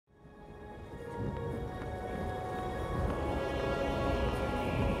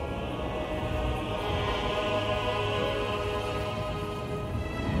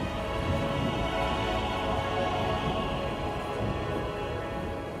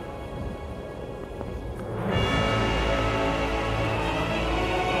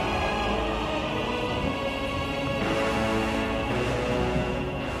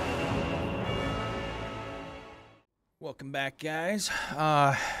Welcome back, guys.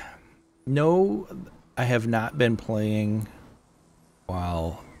 No, I have not been playing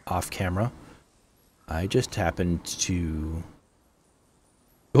while off camera. I just happened to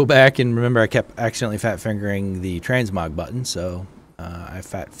go back and remember I kept accidentally fat fingering the transmog button, so I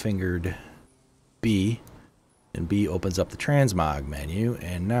fat fingered B, and B opens up the transmog menu,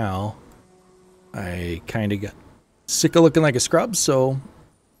 and now I kind of got sick of looking like a scrub, so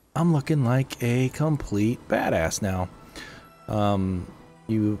I'm looking like a complete badass now.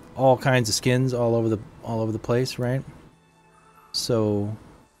 You all kinds of skins all over the place, right? So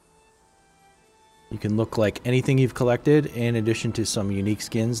you can look like anything you've collected, in addition to some unique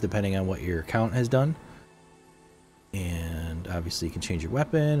skins depending on what your account has done. And obviously you can change your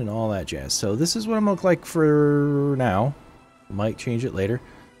weapon and all that jazz. So this is what I'm gonna look like for now. Might change it later.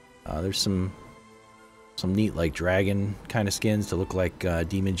 There's some neat like dragon kind of skins to look like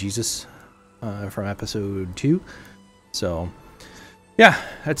Demon Jesus from episode 2. So yeah,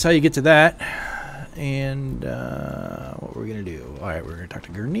 that's how you get to that. And what we're gonna do? All right, we're gonna talk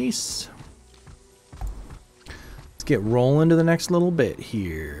to Gurnice. Let's get rolling to the next little bit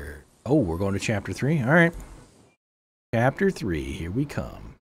here. Oh, we're going to chapter 3. All right, chapter 3. Here we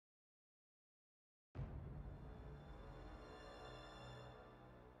come.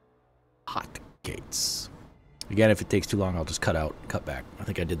 Hot gates. Again, if it takes too long, I'll just cut back. I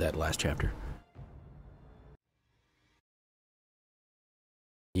think I did that last chapter.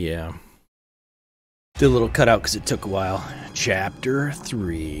 Yeah. Did a little cutout because it took a while. Chapter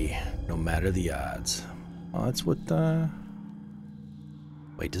 3. No matter the odds. Oh, that's what,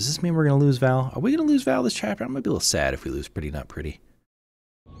 Wait, does this mean we're going to lose Val? Are we going to lose Val this chapter? I'm going to be a little sad if we lose Pretty Not Pretty.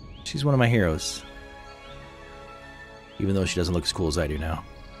 She's one of my heroes. Even though she doesn't look as cool as I do now.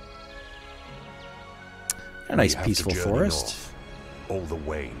 A nice peaceful forest. North, all the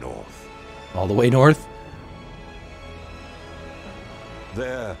way north. All the way north?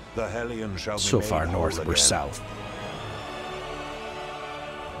 There, the Hellion shall be so made far north, whole we're again. south.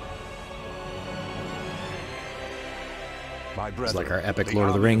 My brethren, It's like our epic the Lord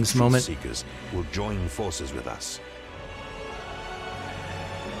of the army Rings truth moment. Seekers will join forces with us.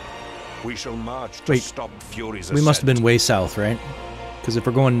 We shall march to Wait, stop Fury's We must have been ascent. way south, right? Because if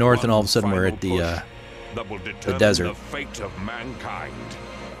we're going north and all of a sudden One we're at final the push that will determine desert. the fate of mankind.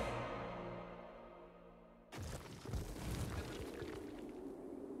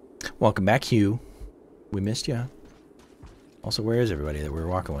 Welcome back, Hugh. We missed you. Also, where is everybody that we were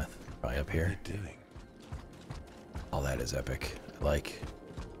walking with? Probably up here. What are you doing? Oh, that is epic. I like.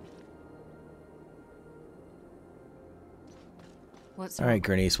 What's All right,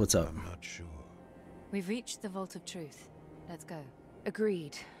 Gurnice, what's up? I'm not sure. We've reached the Vault of Truth. Let's go.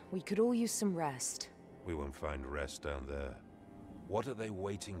 Agreed. We could all use some rest. We won't find rest down there. What are they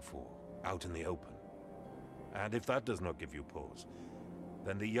waiting for, out in the open? And if that does not give you pause,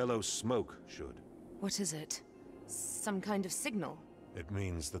 then the yellow smoke should. What is it? Some kind of signal? It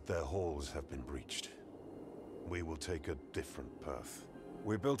means that their halls have been breached. We will take a different path.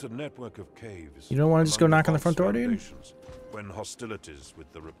 We built a network of caves. You don't want to just go among knock on the front door, dude? foundations When hostilities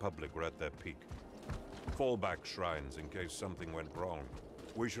with the Republic were at their peak. Fallback shrines in case something went wrong.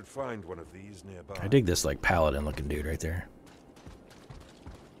 We should find one of these nearby. I dig this like paladin looking dude right there.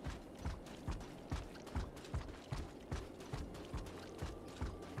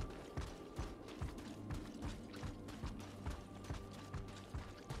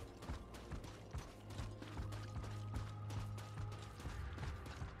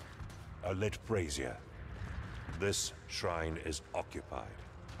 A lit brazier. This shrine is occupied.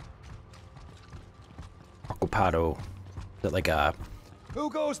 Occupado. Is that like Who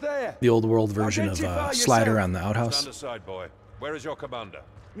goes there? the old world version of Identify Slider yourself. on the outhouse? Stand aside, boy. Where is your commander?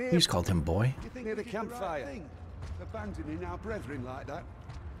 You just called him boy. You think near the campfire? Abandoning our brethren like that?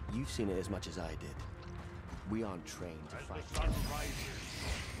 You've seen it as much as I did. We aren't trained to fight. As the sun rises,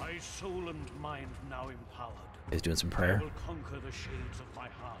 my soul and mind now empowered. He's doing some I prayer. will conquer the shades of my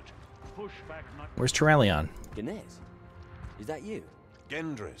heart. Push back not. Where's Terrellion? Ganes, is that you?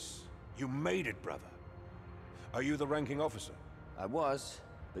 Gendris, you made it, brother. Are you the ranking officer? I was,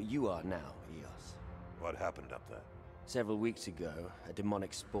 but you are now, Eos. What happened up there? Several weeks ago, a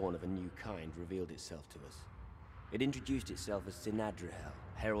demonic spawn of a new kind revealed itself to us. It introduced itself as Sinadrihel,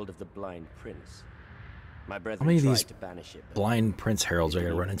 Herald of the Blind Prince. My brethren many of tried these to banish it, but Blind Prince Heralds it are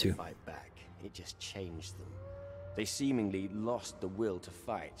gonna didn't run even into? fight back. It just changed them. They seemingly lost the will to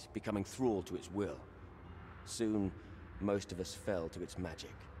fight, becoming thrall to its will. Soon, most of us fell to its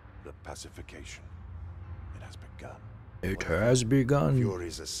magic. The pacification. It has begun. It has begun.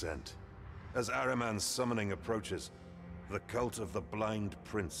 Fury's ascent. As Ahriman's summoning approaches, the cult of the Blind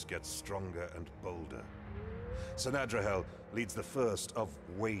Prince gets stronger and bolder. Sinadrahel leads the first of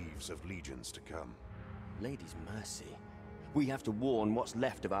waves of legions to come. Lady's mercy. We have to warn what's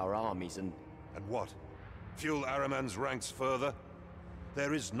left of our armies and... And what? Fuel Araman's ranks further?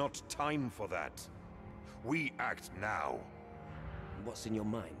 There is not time for that. We act now. What's in your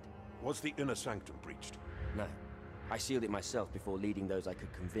mind? Was the inner sanctum breached? No. I sealed it myself before leading those I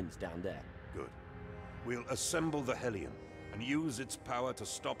could convince down there. Good. We'll assemble the Hellion and use its power to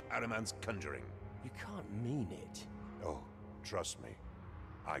stop Araman's conjuring. You can't mean it. Oh, trust me.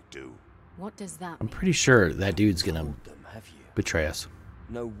 I do. What does that I'm mean? pretty sure that dude's gonna Told them, have you? betray us.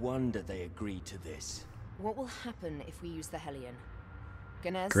 No wonder they agreed to this. What will happen if we use the Hellion?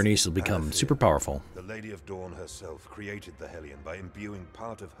 Ganesh? Gurneys will become Anathea, super powerful. The Lady of Dawn herself created the Hellion by imbuing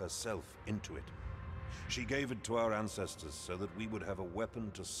part of herself into it. She gave it to our ancestors so that we would have a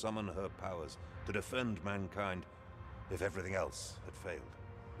weapon to summon her powers, to defend mankind if everything else had failed.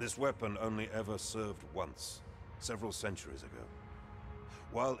 This weapon only ever served once, several centuries ago.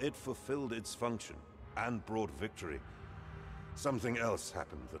 While it fulfilled its function and brought victory, something else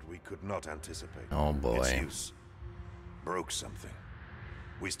happened that we could not anticipate. Oh boy. Its use broke something.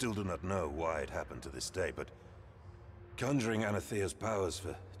 We still do not know why it happened to this day, but conjuring Anathea's powers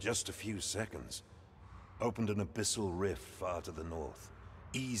for just a few seconds opened an abyssal rift far to the north,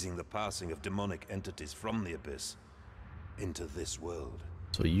 easing the passing of demonic entities from the abyss into this world.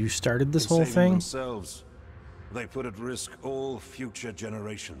 So you started this In whole saving thing? themselves, they put at risk all future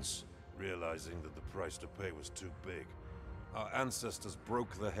generations, realizing that the price to pay was too big. Our ancestors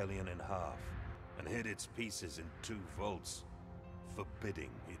broke the Hellion in half and hid its pieces in 2 vaults,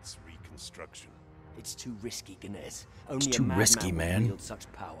 forbidding its reconstruction. It's too risky, Ganesh. Only too a madman risky, would man. wield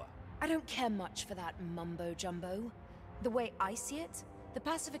such power. I don't care much for that mumbo-jumbo. The way I see it, the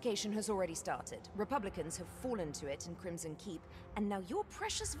pacification has already started. Republicans have fallen to it in Crimson Keep, and now your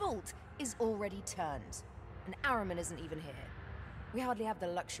precious vault is already turned. And Araman isn't even here. We hardly have the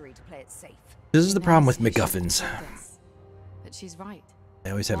luxury to play it safe. This is the problem with Nice, she MacGuffins. told us. But she's right. They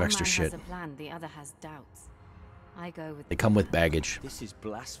always have One extra man shit. has a plan, the other has doubts. I go with They come with baggage. This is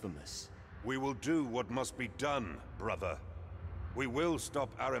blasphemous. We will do what must be done, brother. We will stop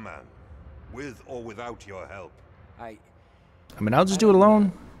Araman, with or without your help. I mean, I'll just do it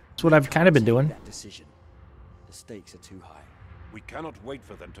alone. That's what I've kind of been can't doing. take that decision. The stakes are too high. We cannot wait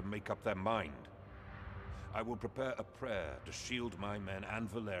for them to make up their mind. I will prepare a prayer to shield my men and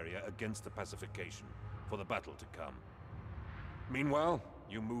Valeria against the pacification, for the battle to come. Meanwhile,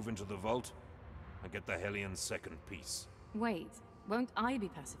 you move into the vault and get the Hellion's second piece. Wait, won't I be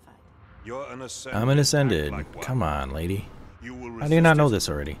pacified? You're an ascended. I'm an ascended. Act like one. Come on, lady. You will How do you not know resist it, this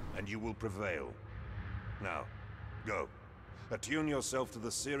already? and you will prevail. Now, go. Attune yourself to the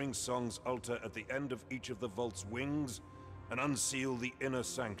Searing Song's altar at the end of each of the vault's wings, and unseal the inner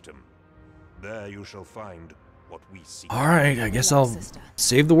sanctum. There you shall find what we seek. Alright, I guess Good luck, I'll sister.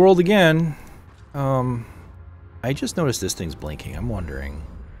 save the world again. I just noticed this thing's blinking. I'm wondering.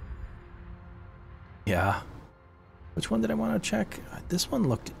 Yeah. Which one did I want to check? This one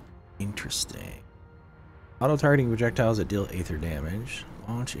looked interesting. Auto-targeting projectiles that deal aether damage.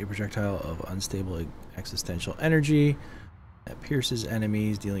 Launch a projectile of unstable existential energy that pierces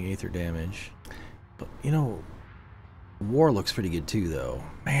enemies, dealing aether damage. But, you know, war looks pretty good too, though.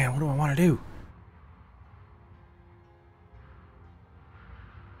 Man, what do I want to do?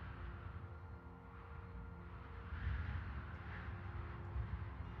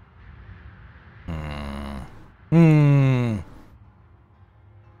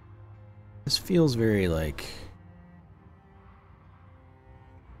 This feels very like...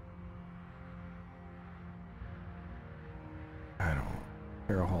 I don't know.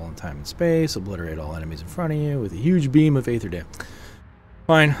 Tear a hole in time and space, obliterate all enemies in front of you with a huge beam of aether damage.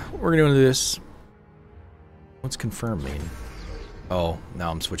 Fine, we're gonna do this. What's confirm mean? Oh,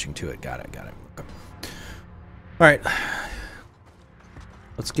 now I'm switching to it. Got it, got it. Okay. Alright.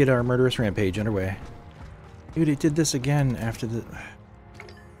 Let's get our murderous rampage underway. Dude, it did this again after the...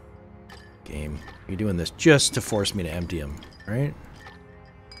 Game. You're doing this just to force me to empty him, right?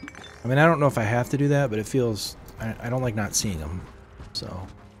 I mean, I don't know if I have to do that, but it feels... I don't like not seeing him. So...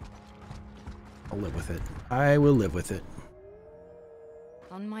 I'll live with it. I will live with it.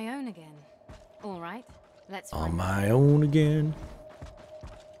 On my own again. All right, let's On find my own again.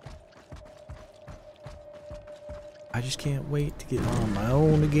 I just can't wait to get on my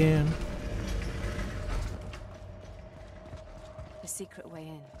own again. the secret way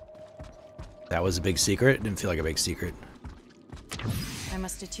in. That was a big secret. It didn't feel like a big secret. I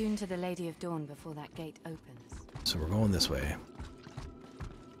must attune to the Lady of Dawn before that gate opens. So we're going this way.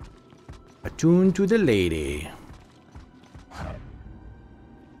 Attune to the lady.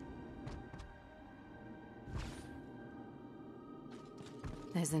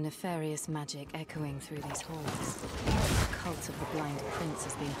 There's a nefarious magic echoing through these halls. The cult of the Blind Prince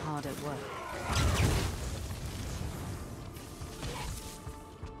has been hard at work.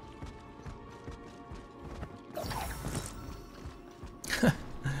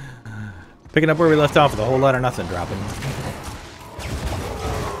 Picking up where we left off with a whole lot of nothing dropping.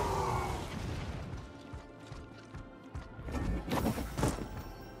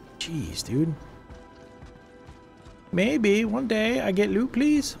 Jeez, dude. Maybe one day I get loot,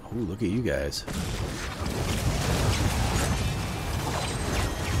 please. Oh, look at you guys.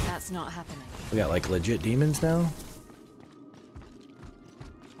 That's not happening. We got like legit demons now.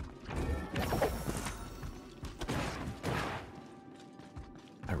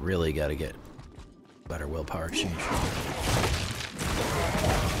 I really gotta get better willpower exchange.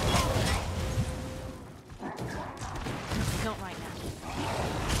 Not right now.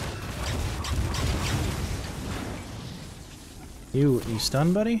 You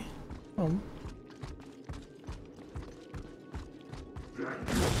stunned, buddy? Oh.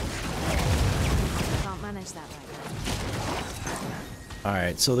 Can't manage that right now.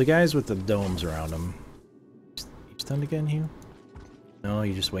 Alright, so the guys with the domes around them. You stunned again, Hugh? No,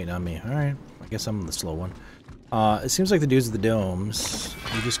 you're just waiting on me. Alright, I guess I'm the slow one. It seems like the dudes with the domes,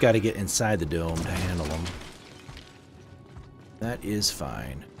 you just gotta get inside the dome to handle them. That is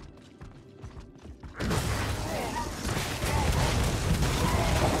fine.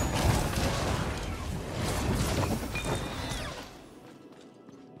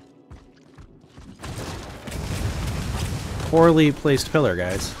 Poorly placed pillar,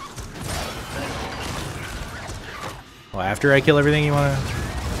 guys. Well, after I kill everything, you want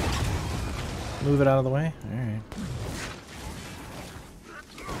to move it out of the way? Alright.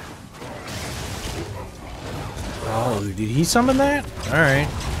 Oh, did he summon that? Alright.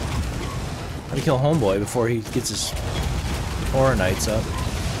 Gotta kill Homeboy before he gets his Horror Knights up.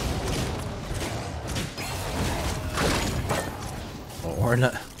 Oh,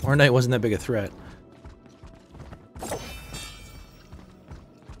 Horror Knight wasn't that big a threat.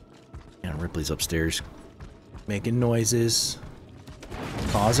 And Ripley's upstairs making noises,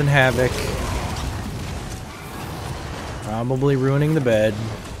 causing havoc, probably ruining the bed.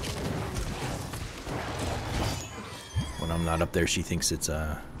 When I'm not up there, she thinks it's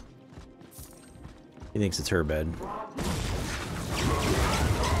her bed.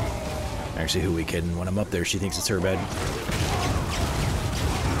 Actually, who we kidding? When I'm up there, she thinks it's her bed.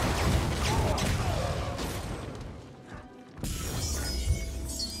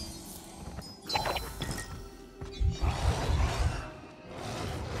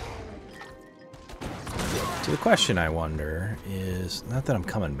 So the question I wonder is, not that I'm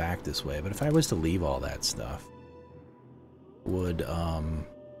coming back this way, but if I was to leave all that stuff, would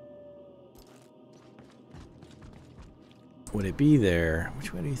it be there?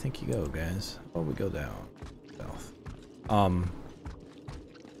 Which way do you think you go, guys? Oh, we go down south.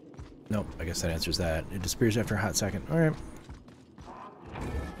 Nope, I guess that answers that. It disappears after a hot second. All right.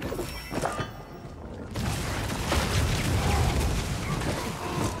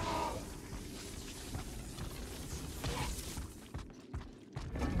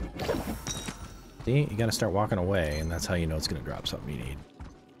 See, you gotta start walking away, and that's how you know it's gonna drop something you need.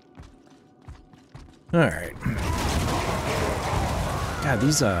 Alright. God,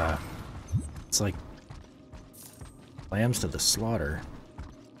 these, it's like lambs to the slaughter.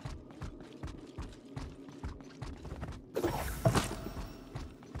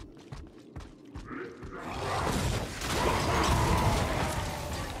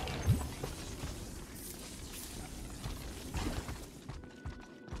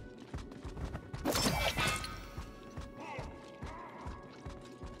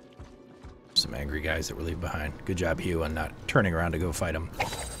 Some angry guys that were left behind. Good job, Hugh, on not turning around to go fight them.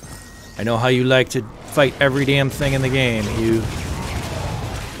 I know how you like to fight every damn thing in the game, Hugh.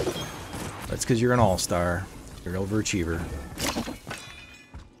 That's because you're an all-star. You're an overachiever.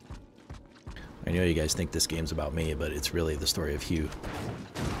 I know you guys think this game's about me, but it's really the story of Hugh.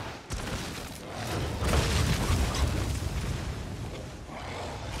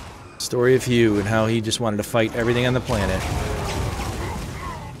 Story of Hugh and how he just wanted to fight everything on the planet.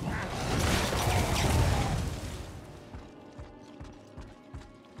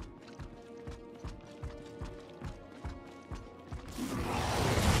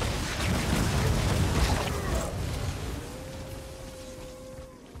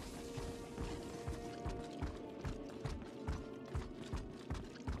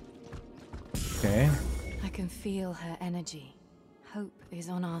 Okay. I can feel her energy. Hope is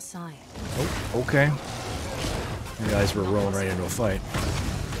on our side. Oh, okay. You guys were rolling right into a fight.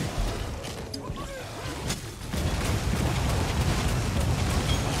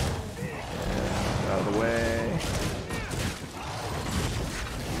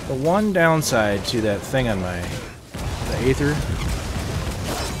 The one downside to that thing on the Aether.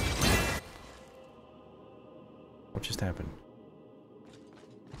 What just happened?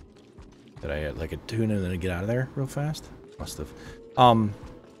 Did I like a tune and then get out of there real fast? Must have.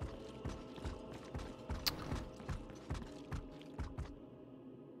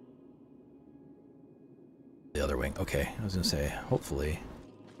 The other wing. Okay, I was gonna say, hopefully.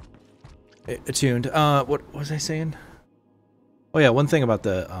 Attuned. What was I saying? Oh yeah, one thing about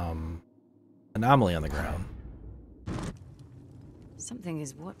the anomaly on the ground. Something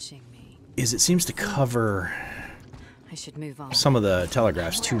is watching me. Is it seems to cover I should move on. some of the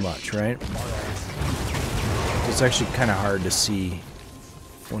telegraphs too much, right? It's actually kind of hard to see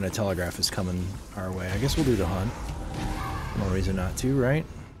when a telegraph is coming our way. I guess we'll do the hunt. No reason not to, right?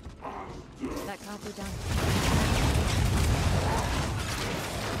 That can't be done.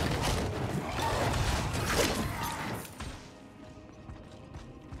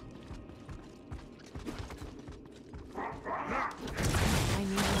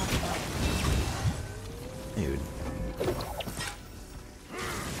 Dude.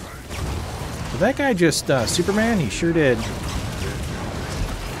 Did that guy just Superman? He sure did.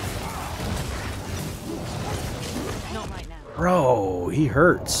 Not right now. Bro, he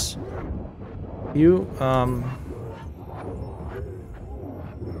hurts. You,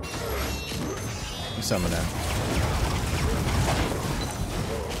 summon that.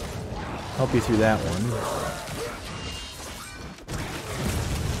 Help you through that one.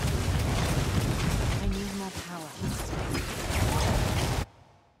 I need more power.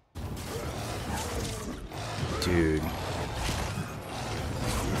 Dude.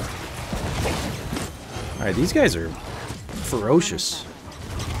 Alright, these guys are ferocious.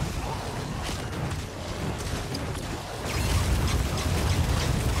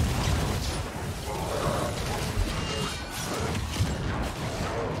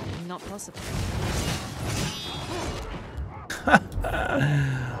 Not possible.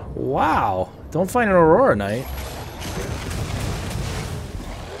 Wow. Don't find an Aurora Knight.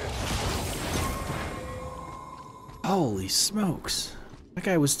 Holy smokes. That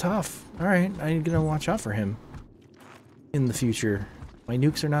guy was tough. Alright, I'm gonna watch out for him in the future. My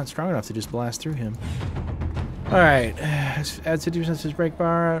nukes are not strong enough to just blast through him. Alright, add 50% to his break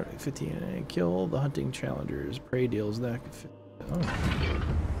bar, 15, kill the hunting challengers. Prey deals that.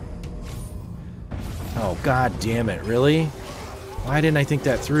 Oh, god damn it, really? Why didn't I think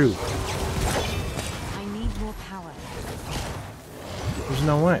that through? I need more power. There's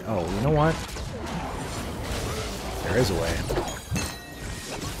no way. Oh, you know what? There is a way.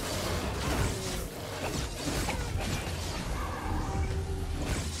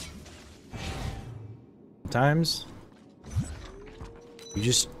 Sometimes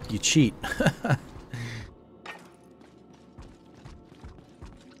you cheat.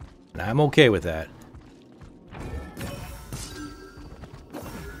 And I'm okay with that.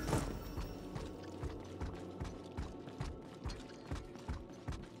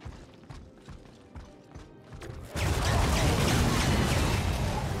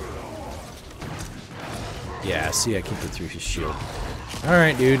 Yeah, see, I kicked it through his shield.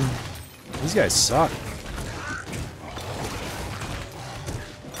 Alright, dude. These guys suck.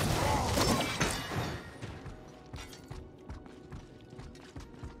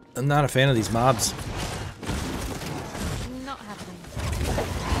 I'm not a fan of these mobs. Not happening.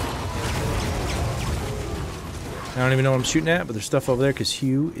 I don't even know what I'm shooting at, but there's stuff over there because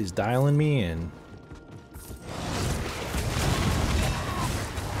Hugh is dialing me in.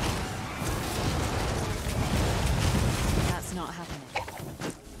 That's not happening.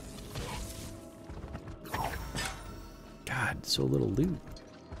 God, so little loot.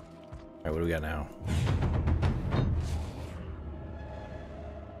 Alright, what do we got now?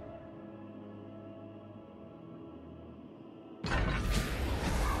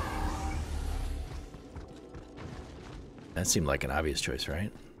 That seemed like an obvious choice,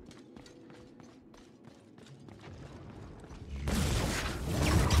 right?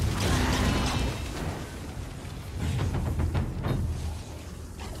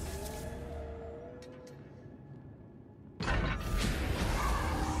 I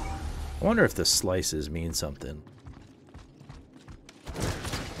wonder if the slices mean something.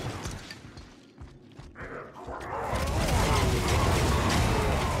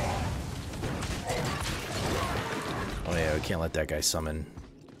 Oh yeah, we can't let that guy summon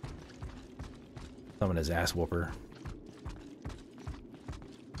his ass whooper.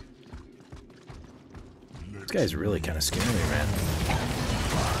 This guy's really kind of scary, man.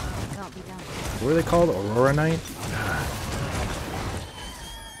 Can't be done. What are they called? Aurora Knight? God.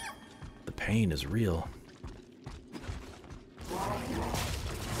 The pain is real.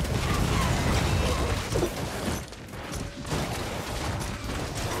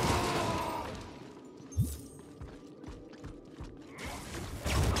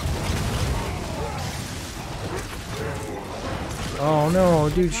 Oh no,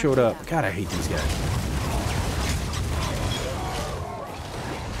 dude showed up. God, I hate these guys.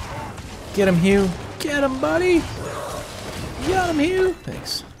 Get him, Hugh. Get him, buddy. Got him, Hugh.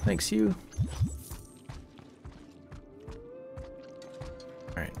 Thanks. Thanks, Hugh.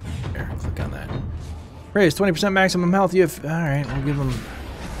 Alright, here, click on that. Raise 20% maximum health. You have. Alright, we'll give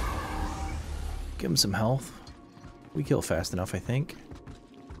him some health. We kill fast enough, I think.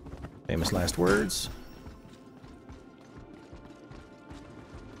 Famous last words.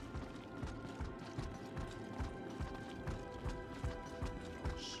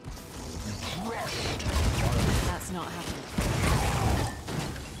 That's not happening.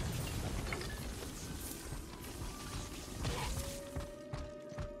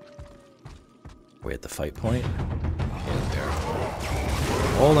 We at the fight point.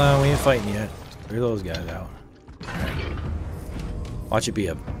 Hold on, we ain't fighting yet. Clear those guys out. Alright. Watch it be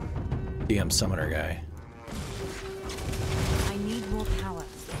a DM summoner guy. I need more power.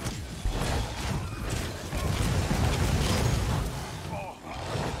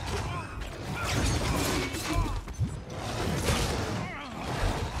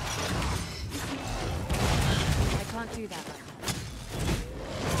 I can't do that right now.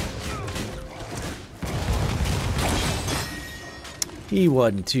 He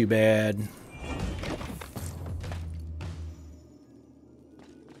wasn't too bad.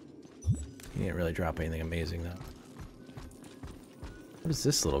 He didn't really drop anything amazing though. What is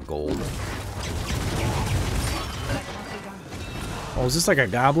this little gold? Oh, is this like a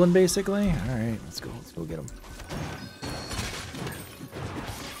goblin basically? Alright, let's go get him.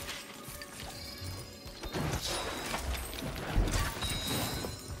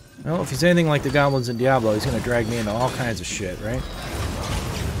 Well, if he's anything like the goblins in Diablo, he's gonna drag me into all kinds of shit, right?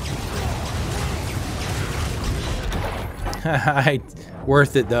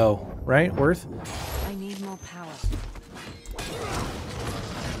 Worth it though, right? Worth? I need more power.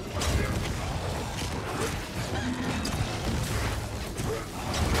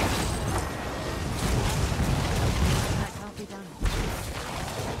 That can't be done.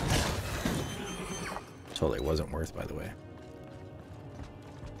 Totally wasn't worth, by the way.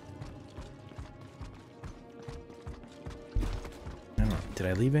 I don't know. Did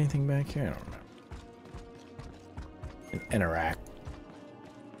I leave anything back here? I don't remember. Interact.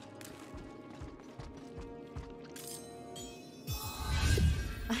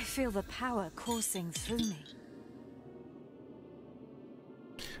 I feel the power coursing through me.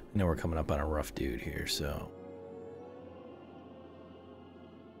 I know we're coming up on a rough dude here, so.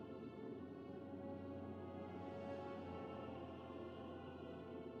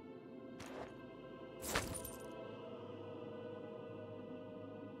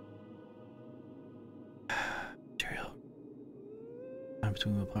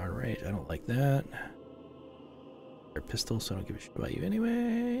 Between the power and rage. I don't like that. Or pistol, so I don't give a shit about you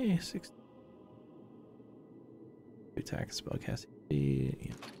anyway. 6 attack, spell casting. Yeah.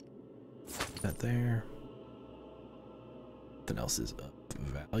 That there. Nothing else is of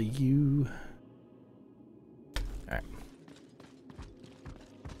value. Alright.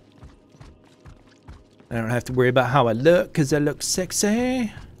 I don't have to worry about how I look because I look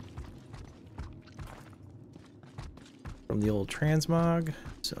sexy. From the old transmog,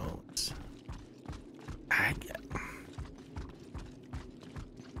 so it's, I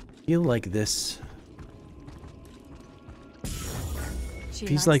feel like this.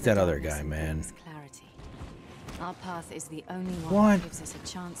 He's like that other guy, man. Clarity. Our path is the only one What? that gives us a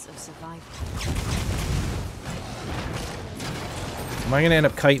chance of survival. Am I gonna end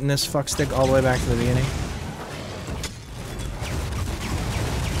up kiting this fuckstick all the way back to the beginning?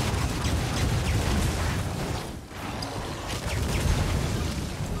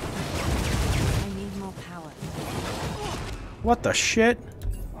 What the shit?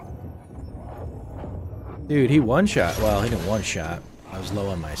 Dude, he one-shot. Well, he didn't one-shot. I was low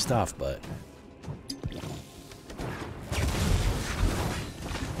on my stuff, but...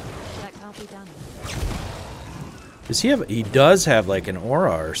 That can't be done. Does he have... He does have, like, an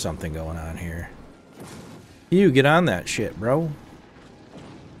aura or something going on here. You, get on that shit, bro.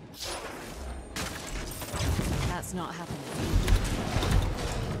 That's not happening.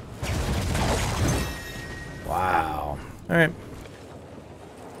 Wow. Alright.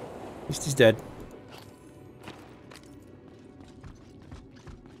 At least he's dead. Is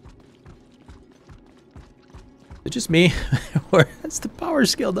it just me? Or has the power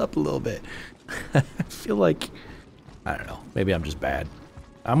scaled up a little bit? I feel like... I don't know. Maybe I'm just bad.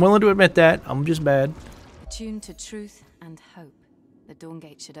 I'm willing to admit that. I'm just bad. Tuned to truth and hope. The dawn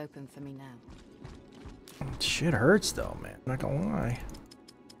gate should open for me now. Shit hurts though, man. Not gonna lie.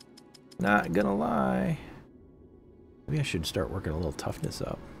 Not gonna lie. Maybe I should start working a little toughness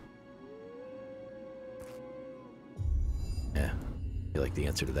up. Yeah, I feel like the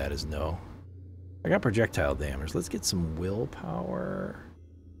answer to that is no. I got projectile damage. Let's get some willpower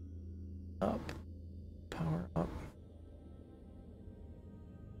up. Power up.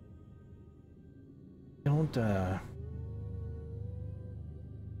 Don't,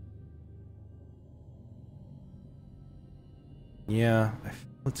 yeah,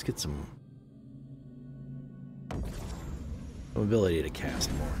 let's get some ability to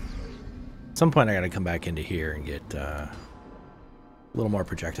cast more. At some point I gotta come back into here and get a little more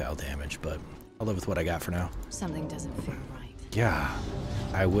projectile damage, but I'll live with what I got for now. Something doesn't feel right. Yeah,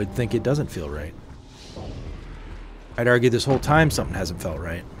 I would think it doesn't feel right. I'd argue this whole time something hasn't felt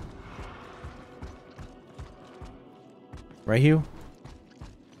right. Right, Hugh?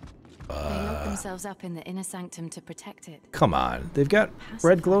 They lock themselves up in the inner sanctum to protect it. Come on, they've got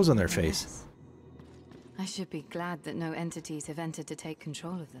red glows on their face. I should be glad that no entities have entered to take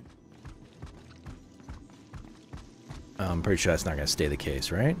control of them. I'm pretty sure that's not going to stay the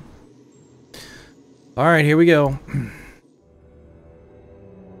case, right? Alright, here we go.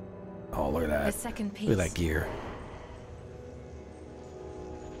 Oh, look at that. The second piece. Look at that gear.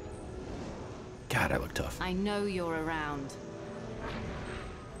 God, I look tough. I know you're around.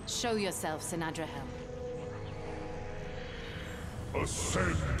 Show yourself, Sinadra Hell.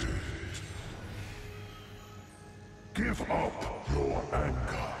 Ascended. Give up your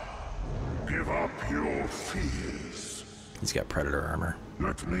anger. Give up your fears. He's got predator armor.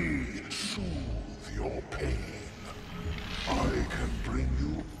 Let me soothe your pain. I can bring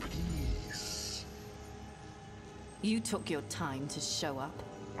you peace. You took your time to show up.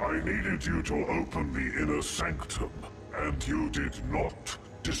 I needed you to open the inner sanctum, and you did not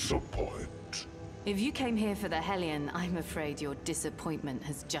disappoint. If you came here for the Hellion, I'm afraid your disappointment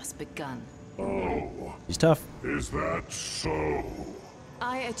has just begun. Oh, He's tough. is that so?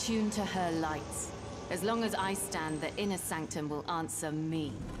 I attune to her lights. As long as I stand, the inner sanctum will answer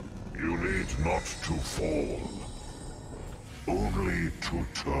me. You need not to fall, only to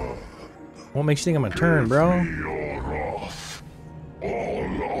turn. What makes you think I'm gonna turn, bro? Give me your wrath,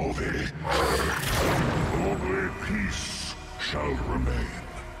 all of it. Only peace shall remain.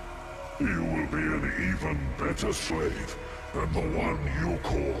 You will be an even better slave than the one you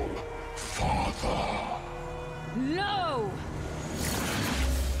call Father. No!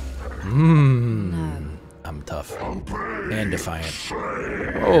 No. I'm tough. And defiant.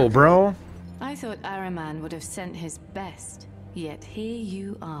 Oh, bro. I thought Araman would have sent his best. Yet here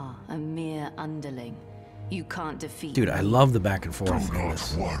you are, a mere underling. You can't defeat Dude, me. I love the back and forth Do in not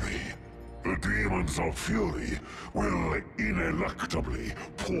this. worry. The demons of fury will ineluctably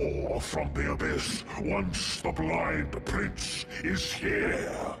pour from the abyss once the blind prince is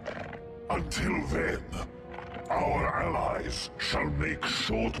here. Until then, our allies shall make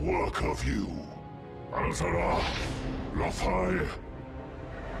short work of you. Alzara, Lothai,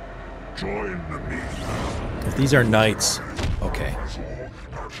 join me. If these are knights, okay.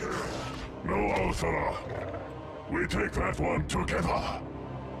 No, Alzara. We take that one together.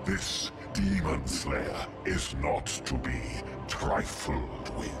 This demon slayer is not to be trifled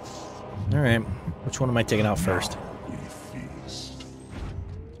with. Alright. Which one am I taking out first? We feast.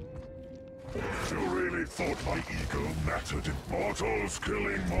 You really thought my ego mattered? Mortals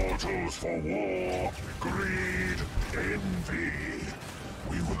killing mortals for war, greed, envy.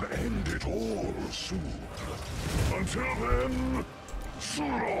 We will end it all soon. Until then,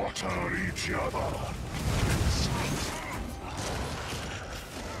 slaughter each other.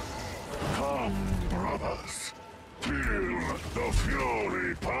 Come, brothers. Feel the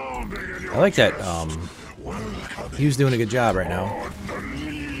fury pounding in your I like that, chest. he was doing a good job right now.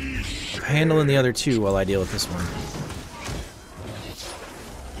 Handling the other two while I deal with this one.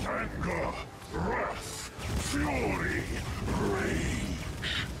 Anger, wrath, fury,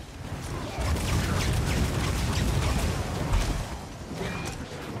 rage.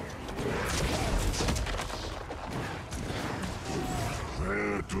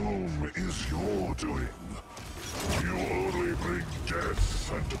 Their doom is your doing. You only bring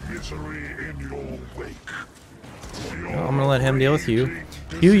death and misery in your wake. I'm gonna let him deal with you.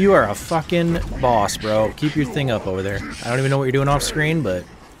 You are a fucking boss, bro. Keep your thing up over there. I don't even know what you're doing off screen, but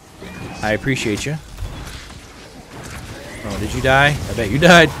I appreciate you. Oh, did you die? I bet you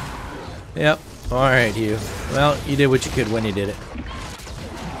died. Yep. Alright, Hugh. Well, you did what you could when you did it.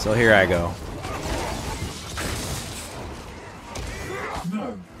 So here I go.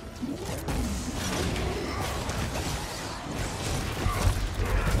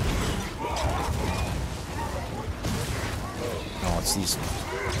 Oh, it's these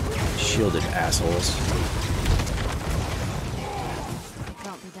shielded assholes.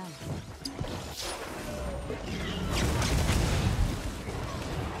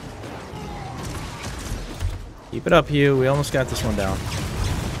 Keep it up, Hugh. We almost got this one down.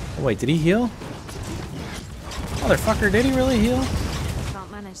 Oh, wait, did he heal? Motherfucker, did he really heal? I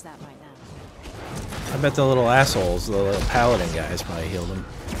can't manage that right now. I bet the little assholes, the little paladin guys probably healed him.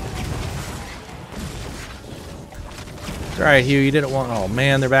 It's alright, Hugh, you did it one. Oh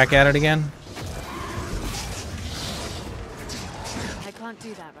man, they're back at it again? I can't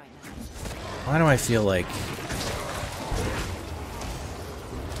do that right now. Why do I feel like...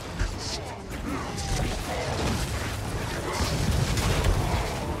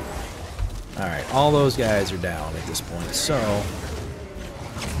 Alright, all those guys are down at this point, so...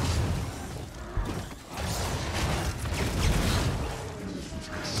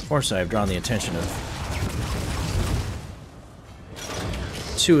 Fortunately, I've drawn the attention of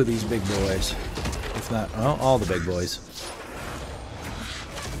 2 of these big boys. If not, well, all the big boys.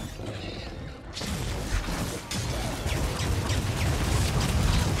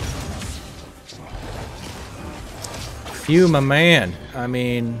 Phew, my man. I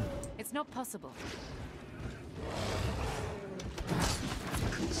mean... It's not possible.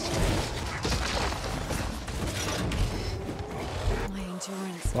 My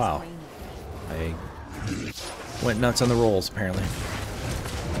endurance is Wow. waning. I went nuts on the rolls, apparently.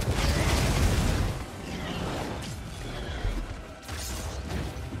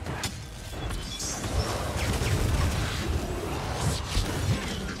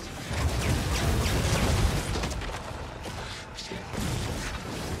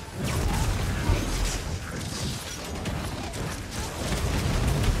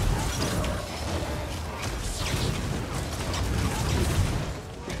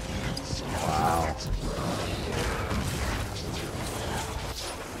 Wow.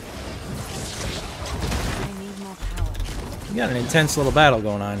 I need more power. We got an intense little battle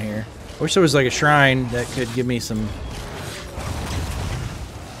going on here. Wish there was like a shrine that could give me some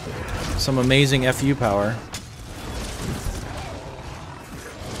amazing FU power.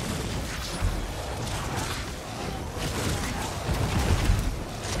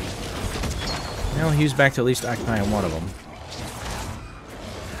 Well, Hugh's back to at least occupying one of them.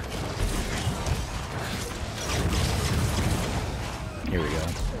 Here we go.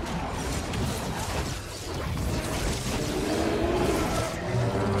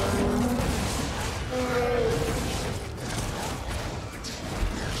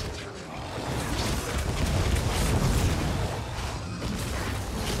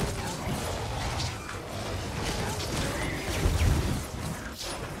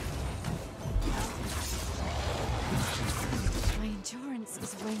 My endurance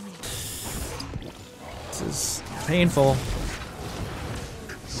is waning. This is painful.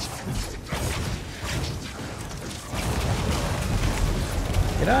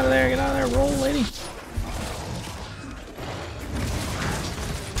 Get out of there, roll, lady.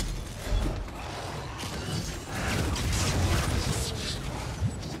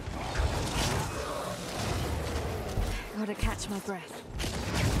 Gotta catch my breath.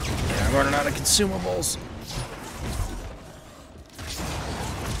 Yeah, I'm running out of consumables.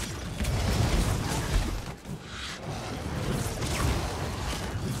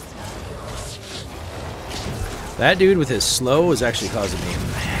 That dude with his slow is actually causing me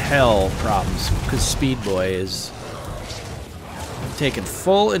hell problems because Speed Boy is taking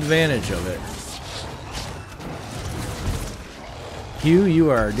full advantage of it. Hugh, you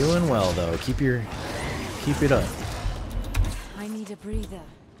are doing well though. Keep it up. I need a breather.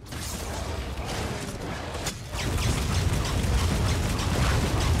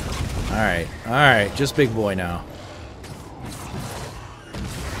 All right, just Big Boy now.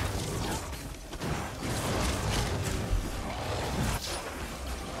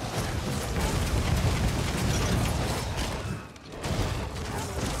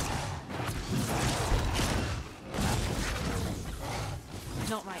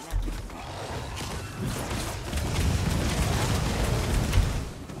 Not right now.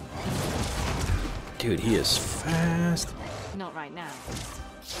 Dude, he is fast. Not right now.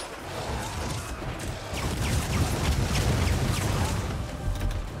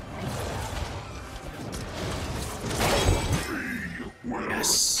 Will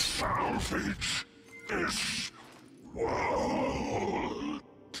salvage this world.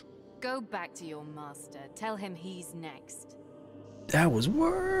 Go back to your master. Tell him he's next. That was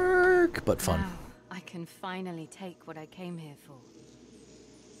work, but fun. Now, I can finally take what I came here for.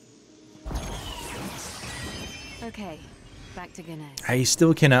 Okay, back to Ganesh. I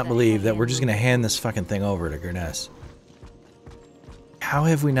still cannot believe that we're just gonna hand this fucking thing over to Gurnes. How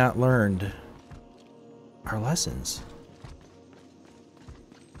have we not learned our lessons?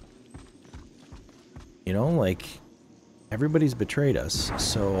 You know, like, everybody's betrayed us,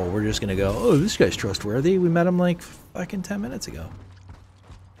 so we're just gonna go, oh, this guy's trustworthy. We met him like fucking 10 minutes ago.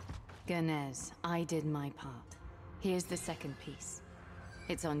 Gernez, I did my part. Here's the second piece.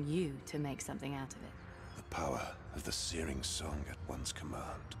 It's on you to make something out of it. The power of the searing song at one's command.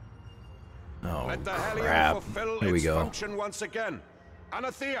 Oh, Let the crap. Hellion fulfill Here we its go. function once again.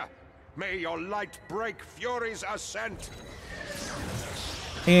 Anathea, may your light break Fury's ascent.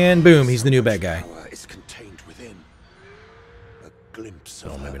 And boom, he's the new bad guy. Power is contained within. A glimpse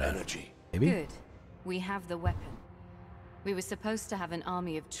Oh, of maybe her not. energy. Maybe? Good. We have the weapon. We were supposed to have an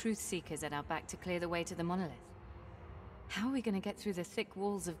army of truth seekers at our back to clear the way to the monolith. How are we going to get through the thick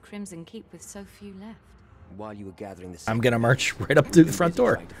walls of Crimson Keep with so few left? While you were gathering the I'm gonna march right up through the front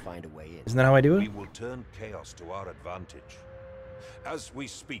door. trying to find a way in. Isn't that how I do We it? will turn chaos to our advantage. As we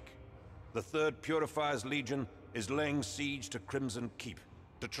speak, the 3rd Purifier's Legion is laying siege to Crimson Keep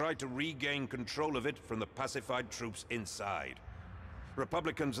to try to regain control of it from the pacified troops inside.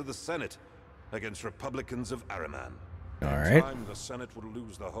 Republicans of the Senate against Republicans of Araman. All In right. time, the Senate will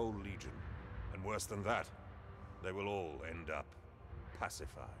lose the whole Legion. And worse than that, they will all end up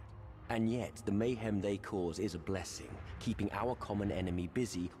pacified. And yet, the mayhem they cause is a blessing, keeping our common enemy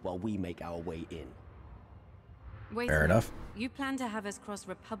busy while we make our way in. Wait Fair a minute. enough. You plan to have us cross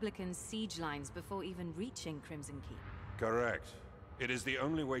Republican siege lines before even reaching Crimson Keep. Correct. It is the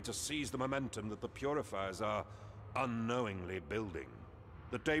only way to seize the momentum that the Purifiers are unknowingly building.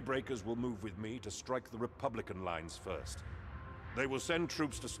 The Daybreakers will move with me to strike the Republican lines first. They will send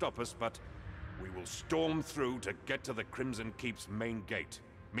troops to stop us, but we will storm through to get to the Crimson Keep's main gate.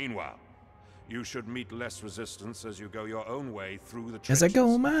 Meanwhile, you should meet less resistance as you go your own way through the trenches. As I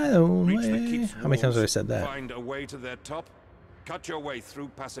go my own Reach the way. keep's How many times have I walls, said that? Find a way to their top, cut your way through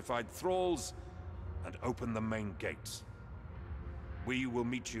pacified thralls, and open the main gates. We will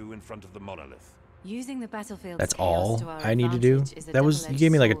meet you in front of the monolith. Using the battlefield. That's all I need to do? That was, you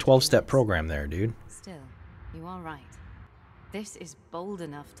gave me like a 12-step program there, dude. Still, you are right. This is bold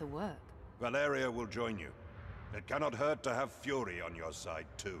enough to work. Valeria will join you. It cannot hurt to have Fury on your side,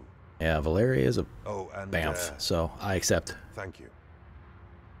 too. Yeah, Valeria is a Oh, and bamf, so I accept. thank you.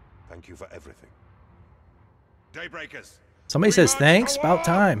 Thank you for everything. Daybreakers! Somebody We says march thanks, to about war!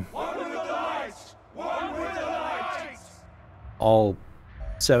 time. One with the light! One with the light! All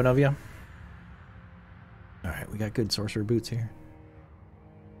 7 of you. Alright, we got good sorcerer boots here.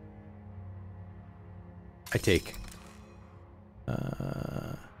 I take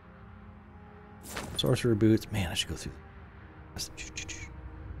sorcerer boots. Man, I should go through.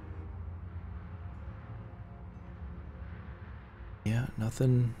 Yeah,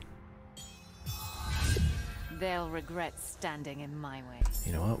 nothing. They'll regret standing in my way.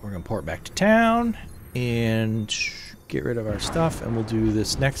 You know what? We're gonna port back to town and get rid of our stuff, and we'll do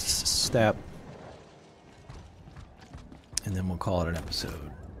this next step, and then we'll call it an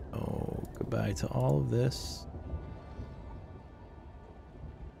episode. Oh, goodbye to all of this.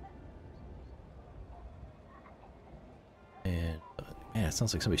 And man, it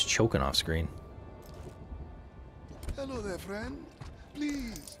sounds like somebody's choking off screen. Hello there, friend.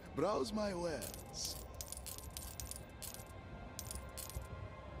 Please, browse my wares.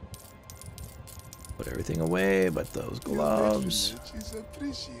 Put everything away but those gloves. Your patronage is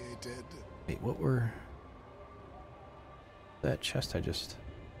appreciated. Wait, what were that chest? I just,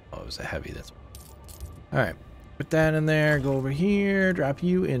 oh, it was a heavy. That's all right. Put that in there. Go over here. Drop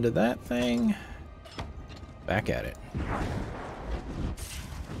you into that thing. Back at it.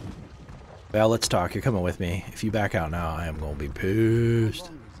 Well, let's talk. You're coming with me. If you back out now, I am gonna be pissed.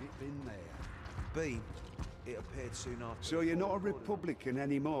 How long has it been there? Been. It appeared soon after. So you're not a Republican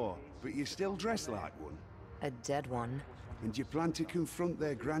anymore, but you still dress like one? A dead one. And you plan to confront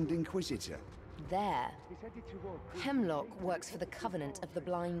their Grand Inquisitor? There. Hemlock works for the Covenant of the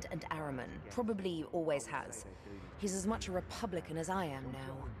Blind and Araman. Probably always has. He's as much a Republican as I am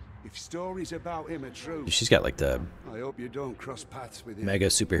now. If stories about him are true, She's got like the I hope you don't cross paths with him. mega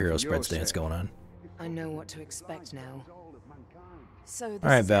superhero For spread your stance sake. going on. I know what to expect now. So this All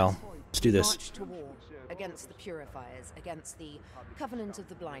right, is Val. it. Let's do this. March to war against the Purifiers, against the Covenant of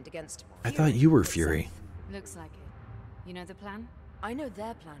the Blind, against I thought you were itself. Fury. Looks like it. You know the plan? I know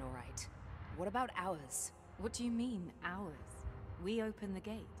their plan, all right. What about ours? What do you mean, ours? We open the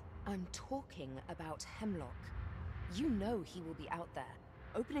gate. I'm talking about Hemlock. You know he will be out there.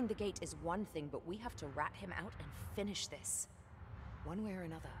 Opening the gate is one thing, but we have to rat him out and finish this. One way or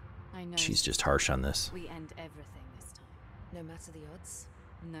another. I know. She's just harsh on this. We end everything this time. No matter the odds.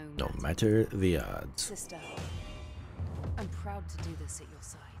 No No matter the odds. Sister, I'm proud to do this at your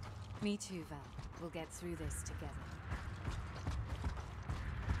side. Me too, Val. We'll get through this together.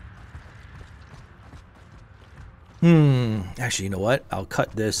 Actually, you know what? I'll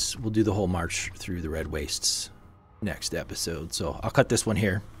cut this. We'll do the whole march through the Red Wastes next episode. So I'll cut this one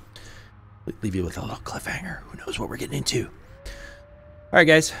here. Leave you with a little cliffhanger. Who knows what we're getting into? All right,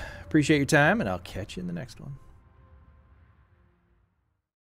 guys. Appreciate your time, and I'll catch you in the next one.